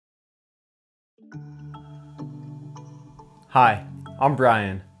Hi, I'm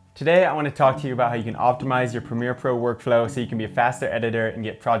Brian. Today I want to talk to you about how you can optimize your Premiere Pro workflow so you can be a faster editor and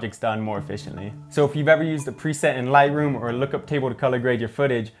get projects done more efficiently. So if you've ever used a preset in Lightroom or a lookup table to color grade your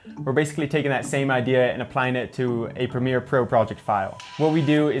footage, we're basically taking that same idea and applying it to a Premiere Pro project file. What we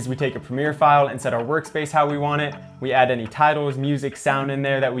do is we take a Premiere file and set our workspace how we want it. We add any titles, music, sound in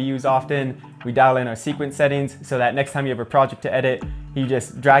there that we use often. We dial in our sequence settings so that next time you have a project to edit, you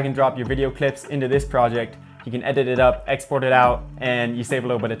just drag and drop your video clips into this project. You can edit it up, export it out, and you save a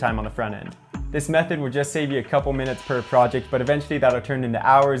little bit of time on the front end. This method will just save you a couple minutes per project, but eventually that'll turn into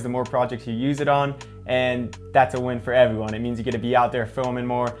hours the more projects you use it on, and that's a win for everyone. It means you get to be out there filming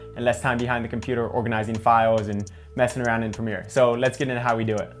more and less time behind the computer organizing files and messing around in Premiere. So let's get into how we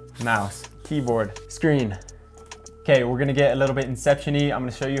do it. Mouse, keyboard, screen. Okay, we're gonna get a little bit Inception-y. I'm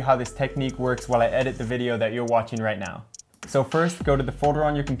gonna show you how this technique works while I edit the video that you're watching right now. So first, go to the folder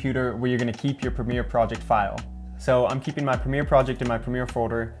on your computer where you're going to keep your Premiere project file. So I'm keeping my Premiere project in my Premiere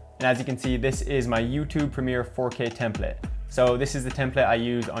folder, and as you can see, this is my YouTube Premiere 4K template. So this is the template I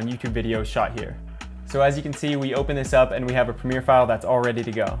use on YouTube videos shot here. So as you can see, we open this up and we have a Premiere file that's all ready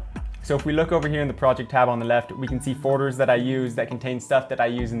to go. So if we look over here in the project tab on the left, we can see folders that I use that contain stuff that I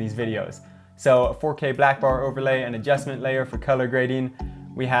use in these videos. So a 4K black bar overlay, an adjustment layer for color grading.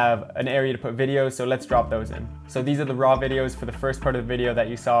 We have an area to put videos, so let's drop those in. So these are the raw videos for the first part of the video that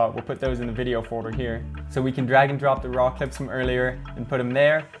you saw. We'll put those in the video folder here. So we can drag and drop the raw clips from earlier and put them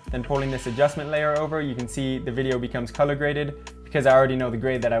there. Then pulling this adjustment layer over, you can see the video becomes color graded because I already know the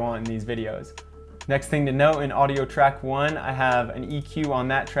grade that I want in these videos. Next thing to note, in audio track 1, I have an EQ on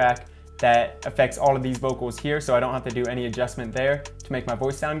that track that affects all of these vocals here, so I don't have to do any adjustment there to make my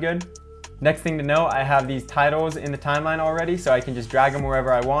voice sound good. Next thing to know, I have these titles in the timeline already, so I can just drag them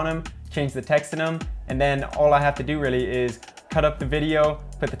wherever I want them, change the text in them, and then all I have to do really is cut up the video,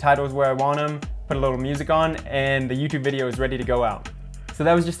 put the titles where I want them, put a little music on, and the YouTube video is ready to go out. So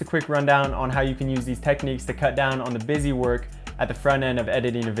that was just a quick rundown on how you can use these techniques to cut down on the busy work at the front end of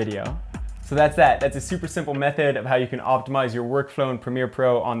editing a video. So that's that. That's a super simple method of how you can optimize your workflow in Premiere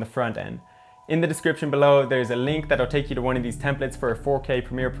Pro on the front end. In the description below, there's a link that'll take you to one of these templates for a 4K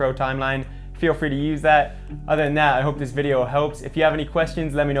Premiere Pro timeline. Feel free to use that. Other than that, I hope this video helps. If you have any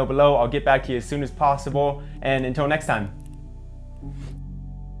questions, let me know below. I'll get back to you as soon as possible. And until next time.